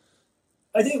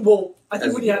 I think when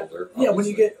you have, older, when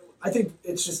you get, I think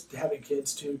it's just having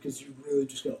kids too, because you really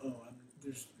just go, oh, I'm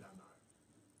not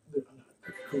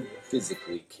cool.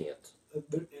 Physically can't.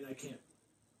 And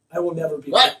I will never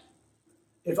be. What?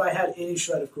 If I had any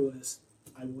shred of coolness,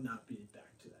 I will not be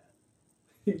back to that.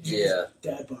 Yeah.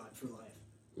 Dad bod for life.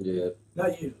 Yeah.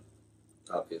 Not you.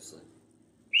 Obviously.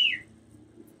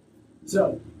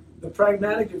 So, the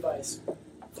pragmatic advice: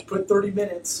 put 30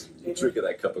 minutes. Drinking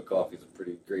that cup of coffee is a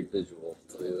pretty great visual.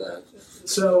 I'll tell you that.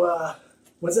 So,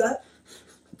 what's that?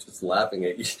 I'm just laughing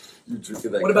at you. You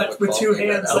drinking that. What cup about of with coffee 2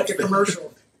 hands like a outfit.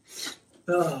 commercial?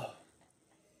 Oh,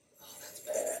 That's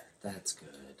bad. That's good.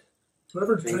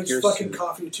 Whoever Drink drinks your fucking soup.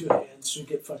 coffee with 2 hands should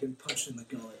get fucking punched in the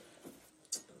gullet.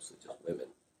 Mostly just women.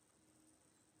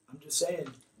 I'm just saying,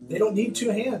 they don't need 2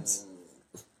 hands.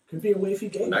 Could be a wafy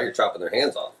game. Well, now you're chopping their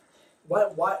hands off.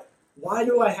 Why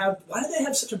do they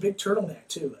have such a big turtleneck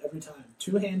too every time?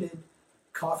 2-handed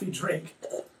coffee drink.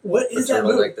 What is that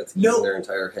move? Turtleneck that's eating their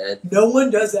entire head. No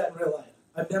one does that in real life.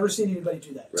 I've never seen anybody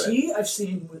do that. Right. Tea, I've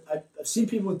seen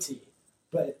people with tea,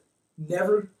 but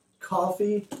never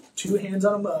coffee. 2 hands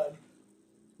on a mug,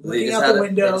 looking out the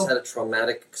window. They just had a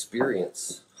traumatic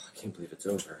experience. Oh, I can't believe it's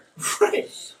over. Right.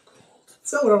 So cold.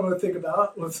 That's not what I'm going to think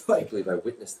about with I like can't believe I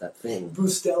witnessed that thing.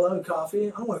 Bustelo coffee.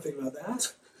 I don't want to think about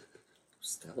that.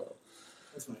 Bustelo.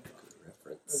 That's my coffee.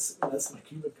 Reference. That's my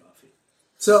Cuban coffee.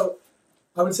 So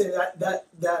I would say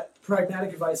that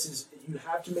pragmatic advice is you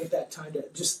have to make that time to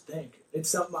just think. It's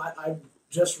something I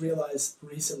just realized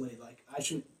recently. Like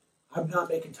I'm not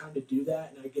making time to do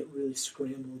that, and I get really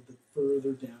scrambled the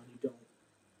further down you don't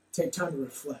take time to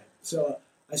reflect. So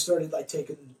I started like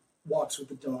taking walks with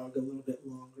the dog a little bit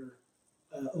longer,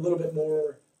 a little bit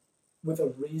more with a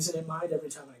reason in mind every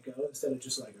time I go, instead of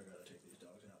just like, I gotta take these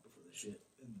dogs out before they shit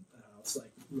in the house,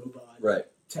 like robot, Right.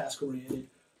 task oriented.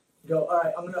 Go, all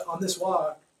right, on this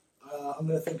walk, I'm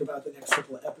gonna think about the next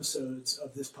couple of episodes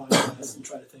of this podcast and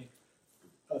try to think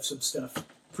of some stuff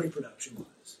pre-production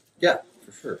wise. Yeah,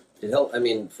 for sure. It helped. I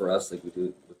mean, for us, like we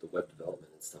do with the web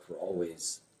development and stuff, we're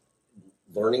always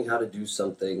learning how to do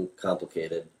something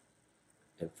complicated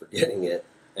and forgetting it,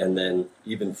 and then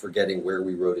even forgetting where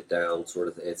we wrote it down, sort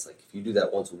of thing. It's like if you do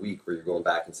that once a week where you're going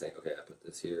back and saying, okay, I put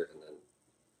this here, and then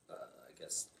I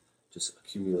guess just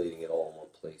accumulating it all in one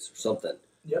place or something.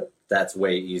 Yep. That's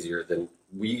way easier than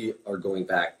we are going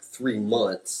back 3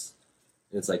 months,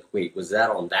 and it's like, wait, was that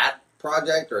on that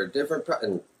project or a different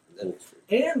project?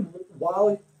 And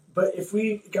but if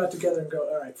we got together and go,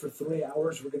 all right, for 3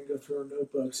 hours, we're going to go through our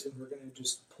notebooks and we're going to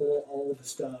just pull all the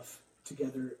stuff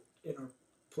together in our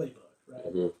playbook, right?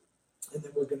 Mm-hmm. And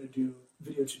then we're going to do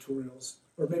video tutorials,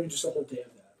 or maybe just a whole day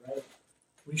of that, right?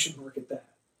 We should market that.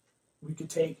 We could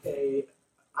take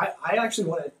I actually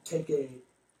want to take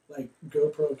like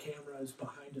GoPro cameras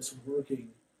behind us working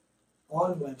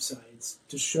on websites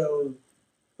to show,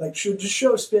 like, just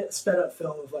show sped up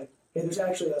film of like, hey, there's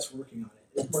actually us working on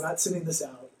it. We're not sending this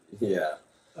out. Yeah.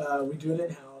 We do it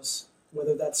in-house.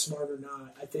 Whether that's smart or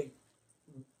not, I think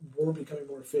we're becoming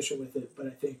more efficient with it, but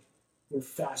I think we're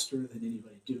faster than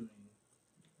anybody doing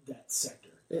that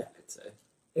sector. Yeah, I'd say.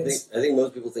 I think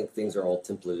most people think things are all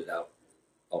templated out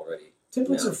already.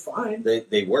 Templates are fine.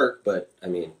 They work, but I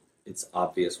mean, it's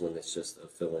obvious when it's just a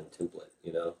fill-in template,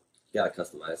 you know? You gotta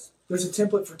customize. There's a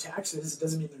template for taxes. It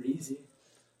doesn't mean they're easy.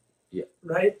 Yeah.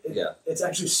 Right? Yeah. It's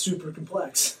actually super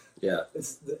complex. Yeah.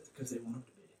 It's because they want them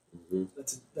to be.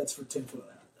 Mm-hmm. That's for tinfoil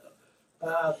hat,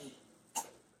 though.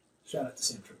 Shout out to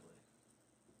Sam Tripoli.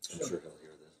 I'm sure he'll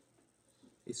hear this.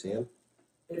 Hey, Sam.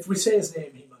 If we say his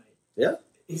name, he might. Yeah.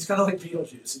 He's kind of like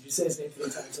Beetlejuice. If you say his name 3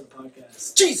 times on the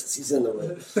podcast, Jesus, he's in the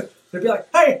room. they'll be like,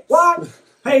 "Hey, what?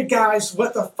 Hey, guys,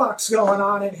 what the fuck's going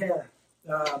on in here?"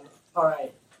 All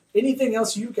right. Anything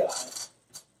else you got?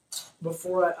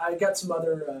 Before I got some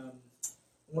other. I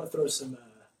want to throw some.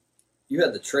 You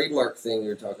had the trademark thing you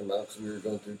were talking about because we were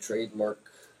going through trademark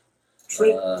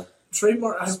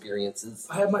trademark experiences.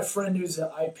 I have my friend who's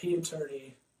an IP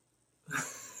attorney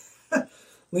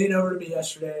lean over to me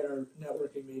yesterday at our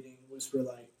networking meeting. Whisper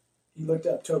like, he looked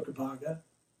up Tocobaga,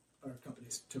 our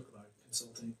company's Tocobaga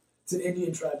Consulting. It's an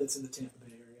Indian tribe that's in the Tampa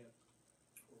Bay area.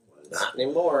 Or was. Not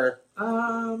anymore. I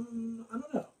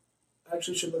don't know. I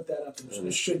actually should look that up. I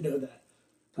should know that.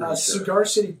 Sure. Cigar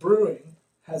City Brewing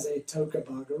has a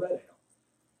Tocobaga Red Ale.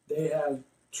 They have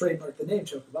trademarked the name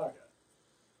Tocobaga.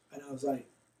 And I was like,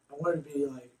 I wanted to be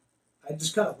like, I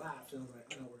just kind of laughed. And I was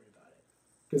like, I'm not worried about it.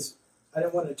 Because I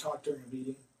didn't want to talk during a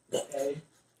meeting.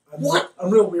 I'm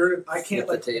real weird. I can't At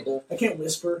the table. I can't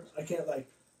whisper. I can't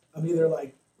I'm either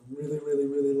like really, really,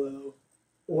 really low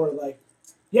or like,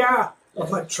 yeah, I'm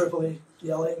like Tripoli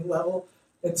yelling level.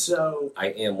 And so I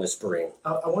am whispering.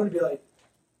 I wanted to be like,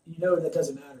 that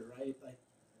doesn't matter, right? Like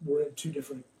we're in 2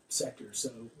 different sectors,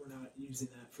 so we're not using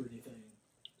that for anything.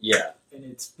 Yeah. And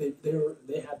it's they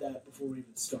had that before we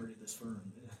even started this firm.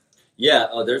 Yeah.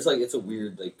 Oh, there's it's a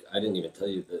weird I didn't even tell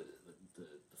you the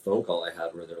phone call I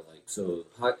had where they're like, so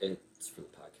it's for the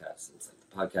podcast. And it's like the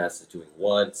podcast is doing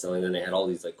what? So and then they had all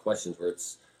these questions where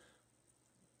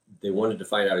they wanted to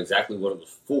find out exactly what it was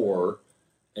for,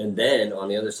 and then on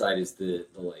the other side is the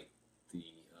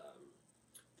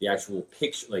actual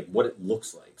picture, what it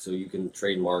looks like. So you can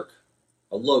trademark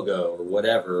a logo or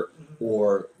whatever,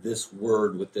 or this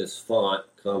word with this font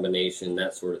combination,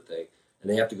 that sort of thing. And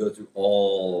they have to go through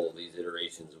all these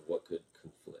iterations of what could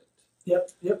conflict.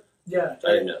 Yep. Yeah.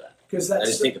 I didn't know that. Because I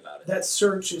didn't think about it. That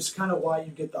search is kind of why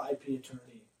you get the IP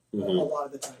attorney a lot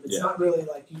of the time. It's not really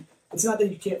it's not that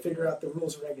you can't figure out the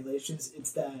rules and regulations.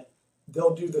 It's that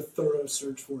they'll do the thorough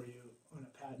search for you on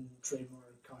a patent,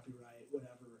 trademark, copyright,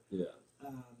 whatever. Yeah.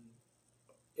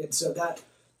 And so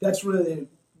that's really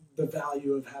the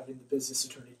value of having the business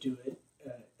attorney do it.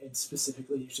 And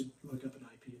specifically, you should look up an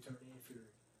IP attorney if you're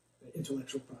an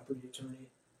intellectual property attorney.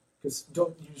 Because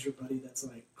don't use your buddy that's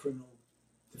criminal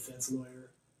defense lawyer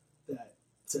that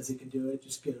says he can do it.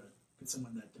 Just get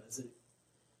someone that does it.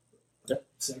 Yep.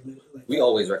 Segment. We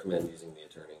always recommend using the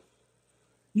attorney.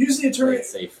 Use the attorney.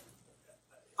 It's safe.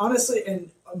 Honestly,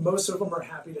 and most of them are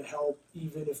happy to help,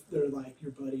 even if they're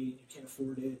your buddy, you can't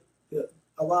afford it.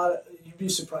 You'd be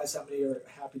surprised how many are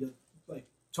happy to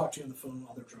talk to you on the phone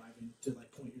while they're driving to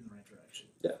point you in the right direction.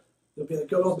 Yeah. They'll be like,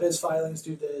 go on biz filings,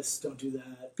 do this, don't do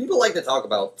that. People like to talk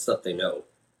about stuff they know.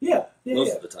 Yeah.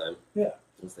 Most of the time. Yeah.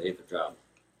 Since they hate their job.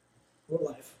 Or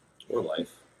life.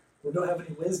 Or don't have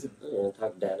any wisdom. I don't want to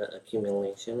talk data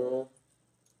accumulation.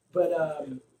 But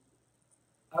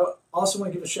I also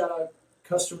want to give a shout out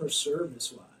customer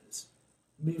service wise.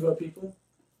 Mevo people,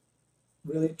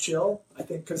 really chill. I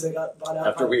think because they got bought out.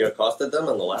 After we accosted them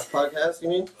on the last podcast, you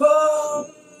mean?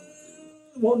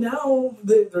 Well, now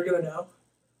they're going to know.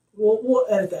 We'll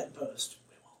edit that in post.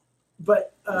 We won't.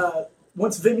 But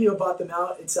once Vimeo bought them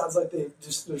out, it sounds like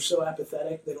they're so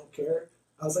apathetic. They don't care.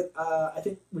 I was like, I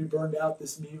think we burned out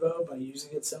this Mevo by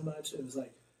using it so much. It was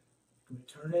like, can we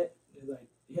turn it? And they're like,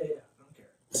 yeah, I don't care.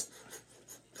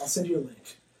 I'll send you a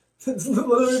link.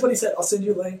 Literally what he said, I'll send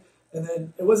you a link. And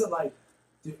then it wasn't like,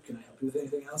 dude, can I help you with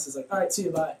anything else? It's like, all right, see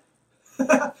you, bye. And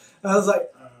I was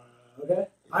like, okay.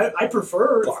 I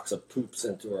prefer... Box of poop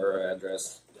sent to our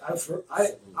address.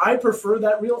 I prefer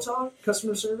that real talk,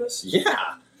 customer service.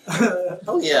 Yeah.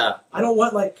 Oh, yeah. I don't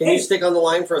want Can you stick on the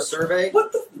line for a survey?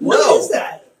 What is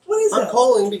that? What is that? I'm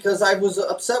calling because I was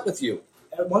upset with you.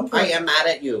 At one point, I am mad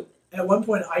at you. At one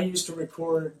point, I used to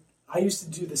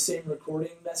do the same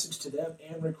recording message to them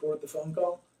and record the phone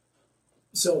call.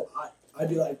 So I'd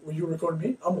be like, "Were you recording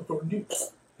me? I'm recording you."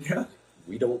 Yeah.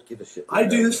 We don't give a shit. I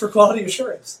do this for quality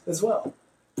assurance as well.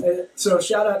 So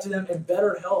shout out to them and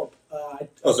BetterHelp.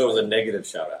 So it was a negative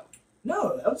shout out.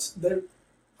 No,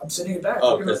 I'm sending it back.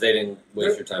 Oh, because they didn't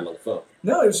waste your time on the phone.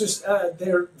 No, it was just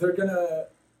they're gonna.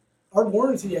 Our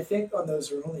warranty, I think, on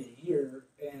those are only a year,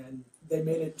 and they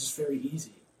made it just very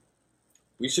easy.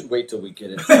 We should wait till we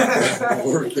get it.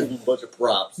 We're giving a bunch of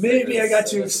props. Maybe I got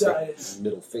too excited.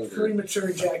 Middle finger. Premature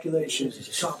ejaculation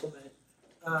compliment.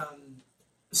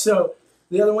 So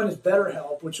the other one is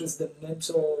BetterHelp, which was the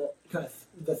mental kind of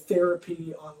the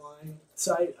therapy online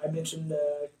site. I mentioned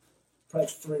probably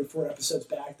 3 or 4 episodes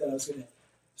back that I was going to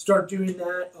start doing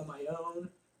that on my own.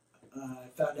 I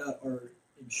found out our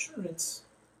insurance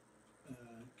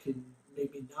can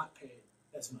make me not pay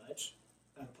as much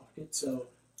out of pocket, so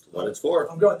What it's for.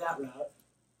 I'm going that route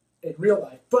in real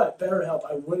life. But BetterHelp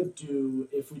I would do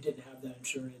if we didn't have that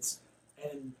insurance.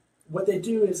 And what they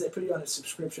do is they put you on a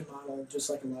subscription model, just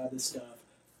like a lot of this stuff,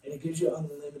 and it gives you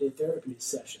unlimited therapy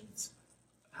sessions.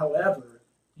 However,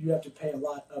 you have to pay a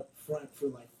lot up front for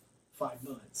like 5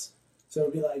 months. So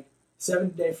it'd be like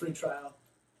 7-day free trial.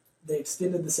 They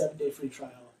extended the 7-day free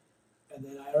trial, and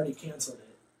then I already canceled it.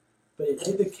 But it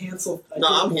did the cancel.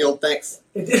 I'm healed, thanks.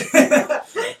 It did.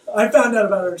 I found out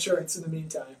about our insurance in the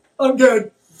meantime. I'm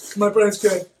good. My brain's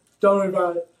good. Don't worry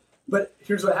about it. But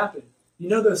here's what happened. You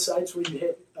know those sites where you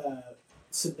hit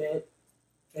submit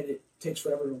and it takes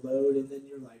forever to load, and then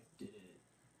you're like, did it?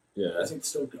 Yeah. Is it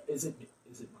still? Is it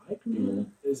my computer?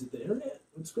 Mm-hmm. Is it the internet?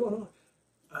 What's going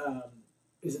on?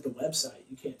 Is it the website?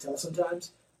 You can't tell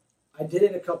sometimes. I did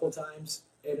it a couple times,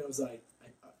 and it was like,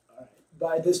 all right.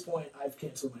 By this point, I've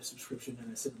canceled my subscription,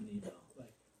 and I sent them an email.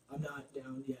 Like, I'm not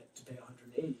down yet to pay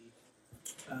 $180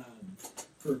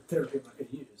 for therapy I'm not going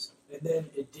to use. And then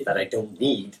it didn't. That I don't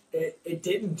need. It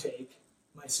didn't take.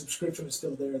 My subscription was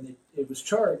still there, and it was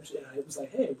charged. And I was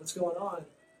like, hey, what's going on?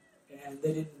 And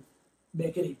they didn't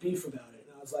make any beef about it.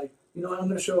 And I was like, you know what? I'm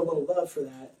going to show a little love for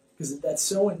that, because that's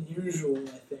so unusual,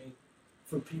 I think,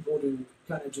 for people to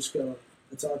kind of just go,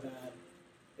 it's our bad,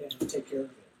 and take care of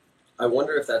it. I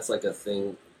wonder if that's like a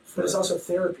thing. But it's also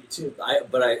therapy too. I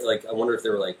wonder if they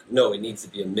were like, no, it needs to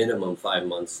be a minimum 5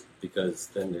 months, because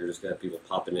then they're just gonna have people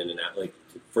popping in and out, like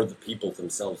for the people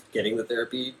themselves getting the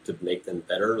therapy to make them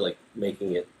better, like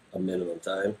making it a minimum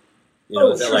time. You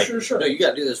know, sure. No, you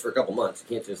got to do this for a couple months.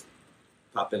 You can't just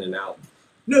pop in and out.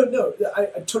 No, I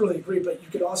totally agree. But you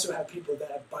could also have people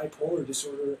that have bipolar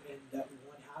disorder, and that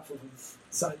one half of them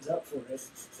signs up for it,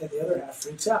 and the other half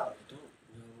freaks out.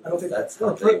 I don't think that's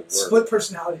how they work. Split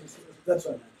personalities. That's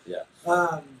what I meant.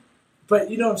 Yeah. But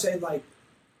you know what I'm saying? Like,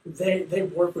 they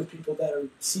work with people that are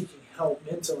seeking help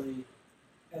mentally,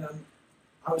 and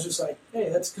I was just like, hey,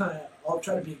 that's kind of. I'll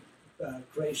try to be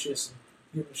gracious and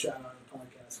give them a shout out on the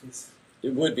podcast. Cause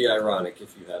it would be ironic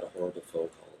if you had a horrible phone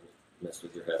call and messed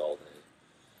with your head all day.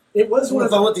 It was one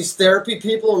of I want these therapy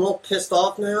people and I'm all pissed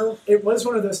off now. It was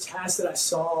one of those tasks that I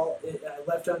saw. I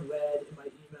left unread in my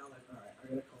email. Like, all right, I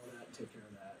gotta call that and take care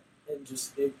of that. And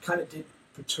just it kind of did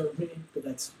perturb me, but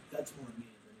that's more me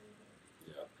than anything.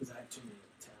 Yeah. Because I have too many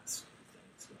tasks and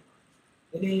things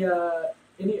going on.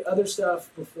 Any other stuff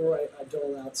before I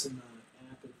dole out some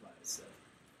app advice?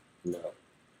 No.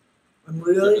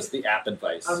 Give us the app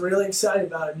advice. I'm really excited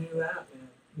about a new app, man.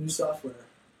 New software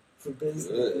for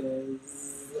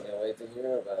business. Can't wait to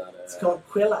hear about it. It's called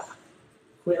Quilla.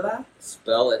 Quilla?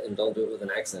 Spell it and don't do it with an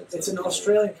accent. It's an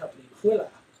Australian company. Quilla.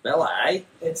 Spell I?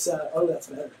 It's that's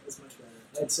better. That's much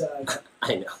better. It's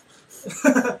I know.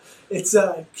 It's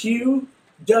QWILR,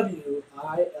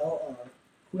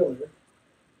 Quiller,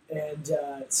 and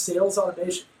sales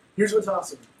automation. Here's what's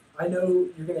awesome. I know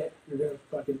you're gonna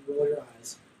fucking roll your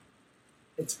eyes.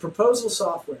 It's proposal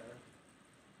software,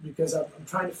 because I'm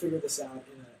trying to figure this out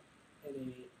in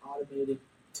a automated,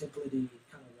 templatey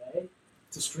kind of way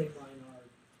to streamline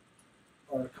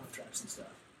our contracts and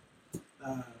stuff.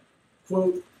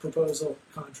 Quote, proposal,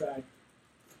 contract.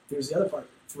 Here's the other part: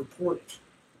 reporting.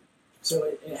 So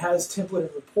it has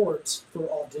templated reports for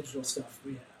all digital stuff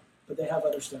we have, but they have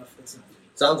other stuff that's not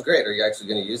digital. Sounds great. Are you actually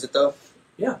going to use it though?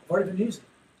 Yeah, I've already been using it.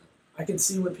 I can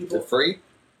see when people. Is it free?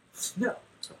 No,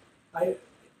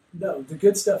 no. The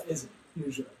good stuff isn't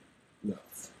usually. No.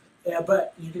 Yeah,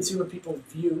 but you can see when people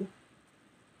view.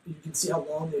 You can see how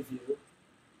long they view.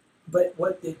 But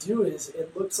what they do is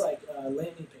it looks like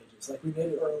landing pages. Like we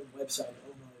made our own website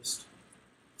almost.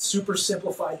 Super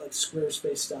simplified, like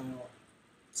Squarespace style.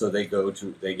 So they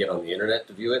get on the internet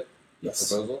to view it? Yes.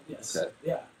 The proposal? Yes. Okay.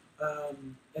 Yeah.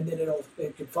 And then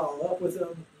it can follow up with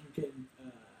them.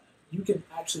 You can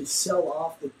actually sell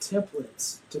off the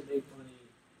templates to make money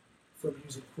from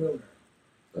using Quiller,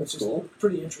 That's which cool. is a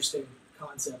pretty interesting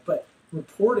concept. But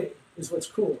reporting is what's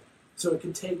cool. So it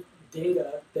can take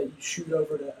data that you shoot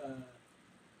over to,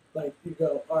 like you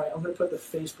go, all right, I'm going to put the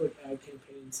Facebook ad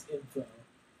campaigns info,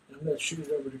 and I'm going to shoot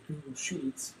it over to Google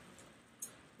Sheets.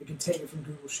 It can take it from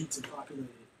Google Sheets and populate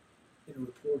it in a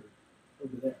reporter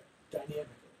over there, dynamically.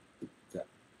 Yeah,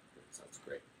 that sounds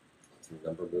great. Some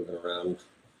number moving around.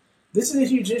 This is a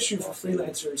huge issue for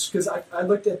freelancers, because I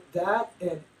looked at that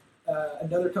and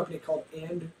another company called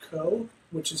 & Co,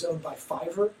 which is owned by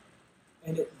Fiverr.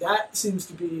 And that seems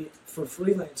to be, for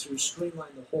freelancers,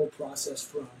 streamline the whole process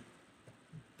from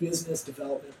business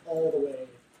development all the way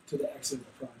to the exit of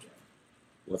the project.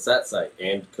 What's that site?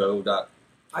 andco.co?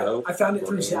 I found it Or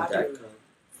through and.co? Zapier.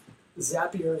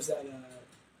 Zapier is that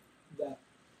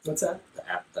what's that? The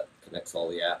app that connects all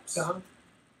the apps.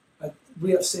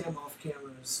 We have Sam off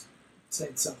cameras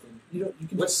saying something. You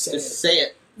can just say it. Say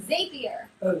it. Zapier.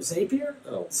 Oh, Zapier?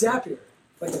 Oh. Zapier.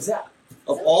 Like a zap.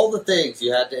 Of all the things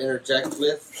you had to interject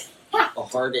with, a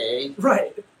hard A.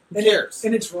 Right. Who cares?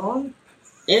 And it's wrong?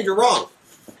 And you're wrong.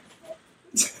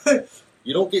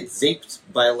 You don't get zaped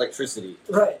by electricity.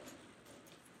 Right.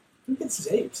 Who gets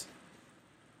zaped?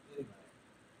 Anyway.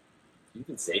 You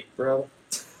can zape, bro.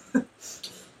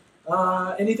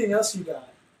 Anything else you got?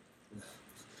 I'm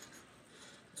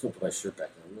gonna put my shirt back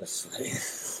on. I'm gonna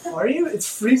sweat. Are you? It's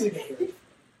freezing in here.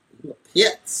 The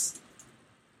pits.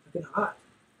 Fucking hot.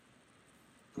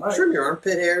 All right. Trim your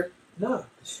armpit hair. No. I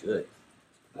should.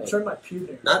 I trimmed my pube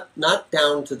hair. Not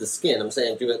down to the skin. I'm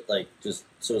saying do it like just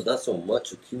so there's not so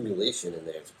much accumulation in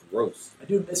there. It's gross. I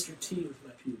do Mr. T with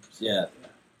my pubes. Yeah.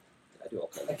 I do all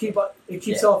kinds I of keep it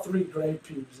keeps Yeah. all three gray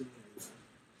pubes in there.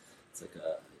 It's like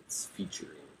it's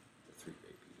featuring the 3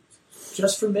 gray pubes.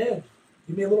 Just for men.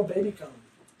 Give me a little baby cum.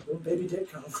 Little baby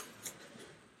dick cum.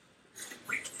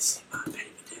 Where do they see my baby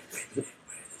dick? Baby dick.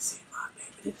 Where do they see my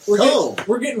baby dick?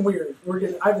 We're getting weird.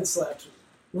 I haven't slept.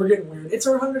 We're getting weird. It's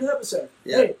our 100th episode.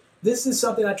 Yeah. Hey, this is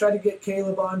something I tried to get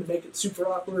Caleb on to make it super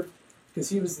awkward because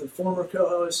he was the former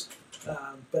co-host.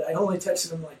 But I only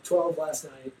texted him like 12 last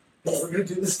night. Hey, we're going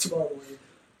to do this tomorrow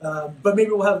morning. But maybe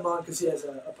we'll have him on because he has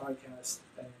a podcast.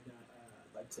 And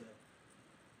I'd like to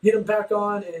get him back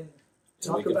on and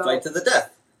talk we can about... fight to the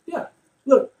death. Yeah.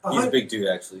 Look, He's a big dude,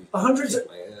 actually. 100... Kick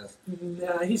my ass.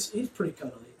 Nah, he's pretty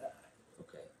cuddly.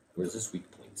 Okay. Where's his weak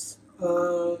points?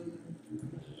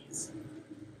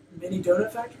 Mini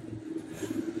donut factory?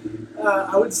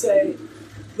 I would say,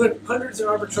 look, 100's an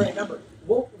arbitrary number.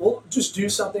 We'll just do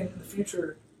something in the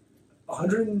future,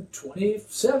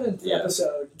 127th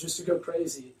episode, just to go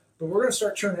crazy. But we're going to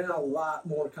start churning out a lot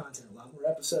more content, a lot more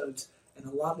episodes, and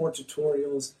a lot more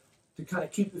tutorials to kind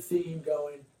of keep the theme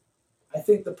going. I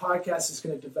think the podcast is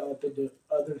going to develop into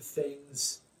other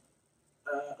things,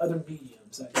 other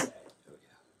mediums, I'd say. Oh,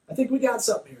 yeah. I think we got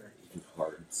something here. Even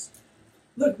hards.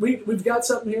 Look, we've got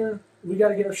something here. We got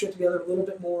to get our shit together a little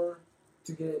bit more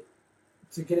to get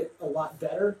it a lot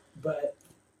better. But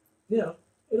it'll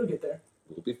get there.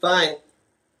 We'll be fine.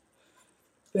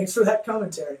 Thanks for that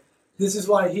commentary. This is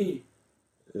why he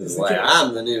This is the why case.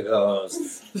 I'm the new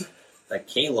host. That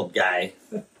Caleb guy.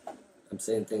 I'm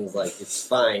saying things like it's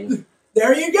fine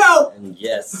There you go. and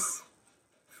yes.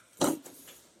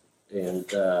 And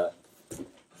All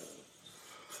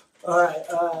right.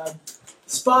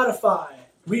 Spotify,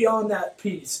 we on that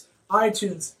piece.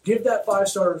 iTunes, give that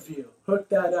 5-star review. Hook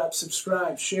that up.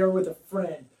 Subscribe. Share with a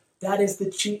friend. That is the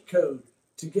cheat code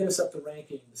to get us up the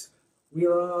rankings. We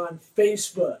are on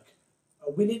Facebook.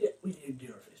 We need to do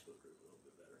our Facebook group a little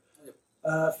bit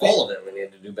better. all of it we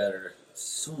need to do better.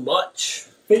 So much.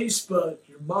 Facebook,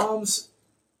 your mom's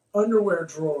underwear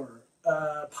drawer,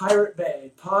 Pirate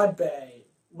Bay, Pod Bay.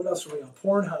 What else are we on?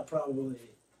 Pornhub, probably.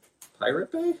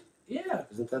 Pirate Bay? Yeah.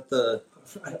 Isn't that the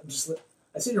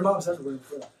I said your mom's underwear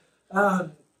before.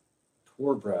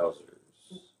 Tor browsers?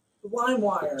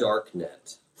 LimeWire.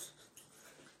 Darknet.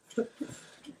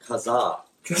 Kazaa.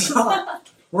 Kazaa.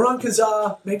 We're on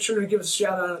Kazaa. Make sure to give us a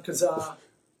shout out on Kazaa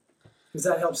because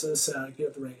that helps us get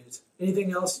up the ratings.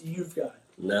 Anything else you've got?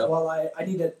 No. While I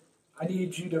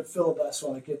need you to filibust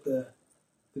while I get the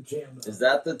jam. Is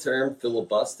that the term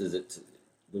filibust? Is it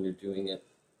when you're doing it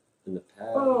in the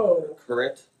past? Oh.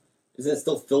 Current? Isn't it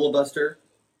still filibuster?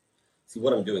 See,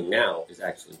 what I'm doing now is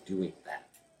actually doing that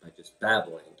by just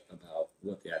babbling about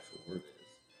what the actual word is.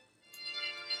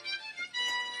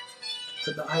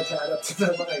 Put the iPad up to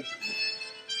the mic.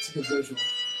 It's a good visual.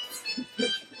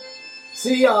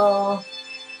 See y'all.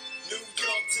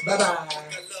 Bye-bye.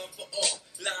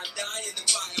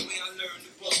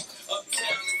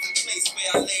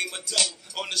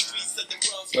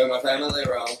 Where my family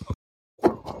wrong.